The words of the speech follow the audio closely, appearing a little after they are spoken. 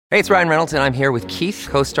Hey, it's Ryan Reynolds, and I'm here with Keith,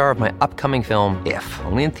 co-star of my upcoming film, If,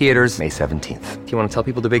 only in theaters May 17th. Do you want to tell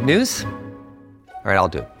people the big news? All right, I'll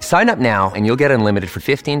do it. Sign up now and you'll get unlimited for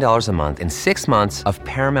 $15 a month and 6 months of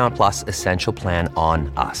Paramount Plus Essential Plan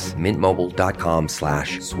on us.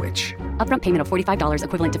 MintMobile.com/switch. Upfront payment of $45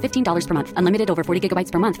 equivalent to $15 per month. Unlimited over 40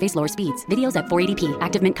 gigabytes per month. Face lower speeds. Videos at 480p.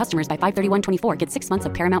 Active Mint customers by 531.24 get 6 months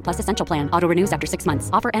of Paramount Plus Essential Plan. Auto renews after 6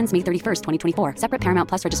 months. Offer ends May 31st, 2024. Separate Paramount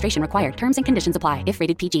Plus registration required. Terms and conditions apply if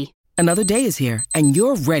rated PG. Another day is here, and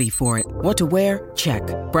you're ready for it. What to wear? Check.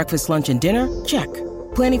 Breakfast, lunch, and dinner? Check.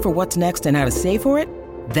 Planning for what's next and how to save for it?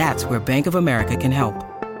 That's where Bank of America can help.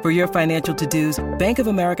 For your financial to-dos, Bank of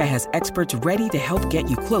America has experts ready to help get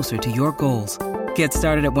you closer to your goals. Get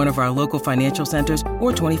started at one of our local financial centers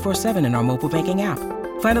or 24/7 in our mobile banking app.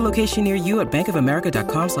 Find a location near you at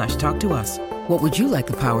bankofamerica.com/talktous. What would you like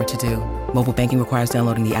the power to do? Mobile banking requires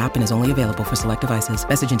downloading the app and is only available for select devices.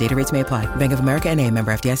 Message and data rates may apply. Bank of America N.A.,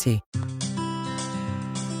 member FDIC.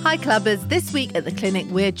 Hi Clubbers, this week at the clinic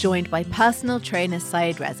we're joined by personal trainer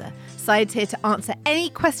Syed Reza. Syed's here to answer any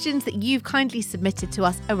questions that you've kindly submitted to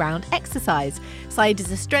us around exercise. Syed is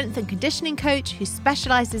a strength and conditioning coach who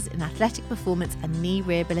specialises in athletic performance and knee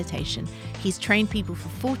rehabilitation. He's trained people for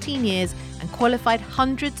 14 years and qualified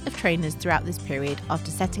hundreds of trainers throughout this period after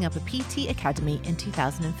setting up a PT Academy in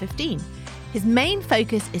 2015. His main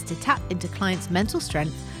focus is to tap into clients' mental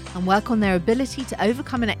strength and work on their ability to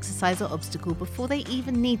overcome an exercise or obstacle before they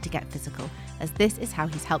even need to get physical, as this is how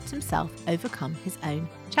he's helped himself overcome his own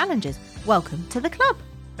challenges. Welcome to the club.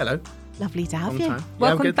 Hello. Lovely to have Long you. time.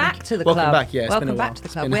 Welcome back to the club. Welcome back, yeah. Welcome back to the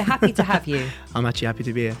club. We're happy to have you. I'm actually happy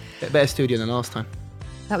to be here. Better studio than last time.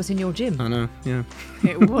 That was in your gym. I know, yeah.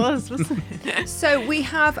 It wasn't it? So we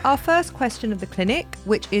have our first question of the clinic,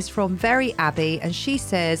 which is from Very Abbey, and she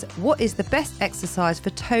says, what is the best exercise for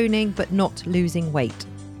toning but not losing weight?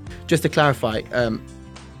 Just to clarify,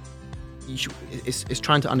 it's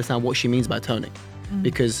trying to understand what she means by toning,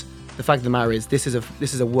 because the fact of the matter is this is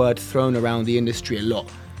a word thrown around the industry a lot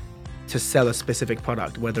to sell a specific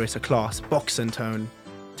product, whether it's a class, box and tone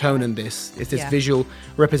and this. It's this visual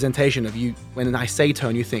representation of you. When I say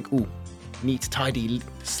tone, you think, ooh, neat, tidy,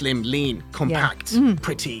 slim, lean, compact,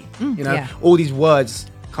 pretty. You know, all these words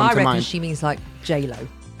come to mind. I reckon she means like J-Lo.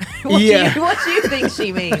 What do you think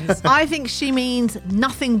she means? I think she means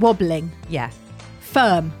nothing wobbling. Yeah.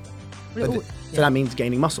 Firm. So that means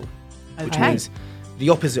gaining muscle, which means the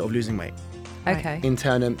opposite of losing weight. Okay. In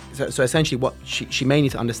turn, so essentially what she may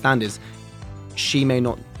need to understand is she may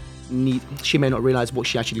not realize what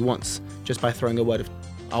she actually wants just by throwing a word of,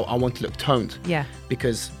 I want to look toned. Yeah.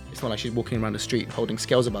 Because it's not like she's walking around the street holding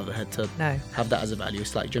scales above her head to have that as a value.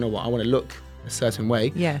 It's like, do you know what? I want to look a certain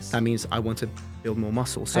way. Yes. That means I want to build more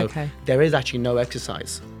muscle. So there is actually no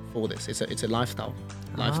exercise for this. It's a lifestyle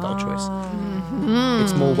choice.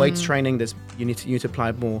 It's more weight training. You need to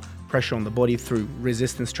apply more pressure on the body through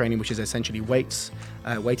resistance training, which is essentially weights,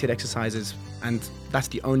 weighted exercises, and that's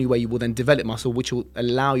the only way you will then develop muscle, which will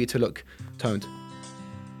allow you to look toned.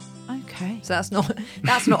 Okay. So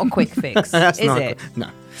that's not a quick fix, is it?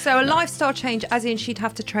 No. So a lifestyle change, as in she'd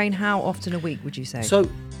have to train how often a week, would you say? So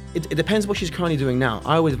it depends what she's currently doing now.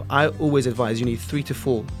 I always advise you need 3 to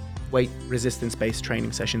 4 weight resistance-based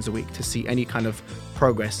training sessions a week to see any kind of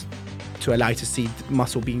progress, to allow you to see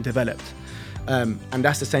muscle being developed. And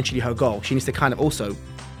that's essentially her goal. She needs to kind of also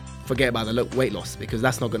forget about the weight loss, because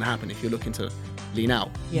that's not going to happen if you're looking to lean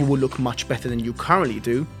out. You will look much better than you currently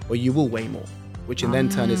do, or you will weigh more, which in then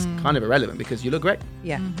turn is kind of irrelevant because you look great.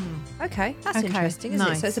 Yeah. Okay, that's interesting,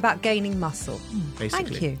 isn't it? So it's about gaining muscle. Basically.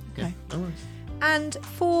 Thank you. Yeah. Okay. No worries. And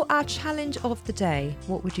for our challenge of the day,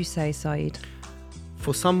 what would you say, Syed?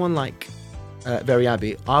 For someone like Very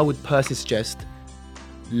Abbey, I would personally suggest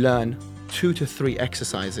learn 2 to 3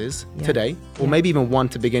 exercises today, or maybe even 1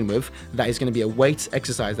 to begin with, that is going to be a weights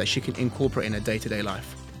exercise that she can incorporate in her day-to-day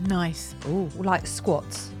life. Nice. Oh, like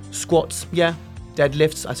squats. Squats, yeah.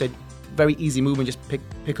 Deadlifts, I said very easy movement, just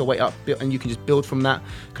pick a weight up and you can just build from that,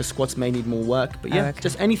 because squats may need more work. But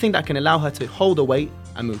just anything that can allow her to hold a weight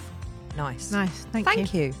and move. Nice.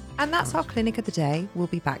 Thank you. And that's our clinic of the day. We'll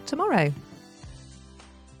be back tomorrow.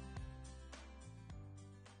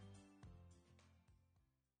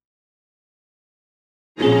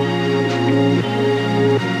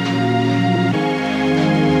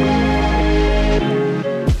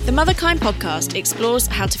 The The Motherkind podcast explores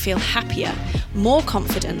how to feel happier, more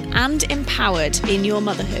confident and empowered in your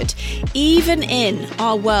motherhood, even in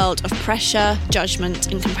our world of pressure,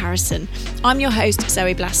 judgment and comparison. I'm your host,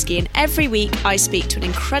 Zoe Blaskey, and every week I speak to an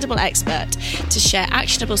incredible expert to share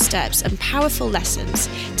actionable steps and powerful lessons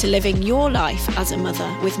to living your life as a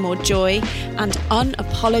mother with more joy and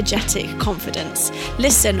unapologetic confidence.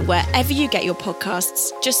 Listen wherever you get your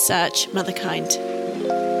podcasts, just search Motherkind.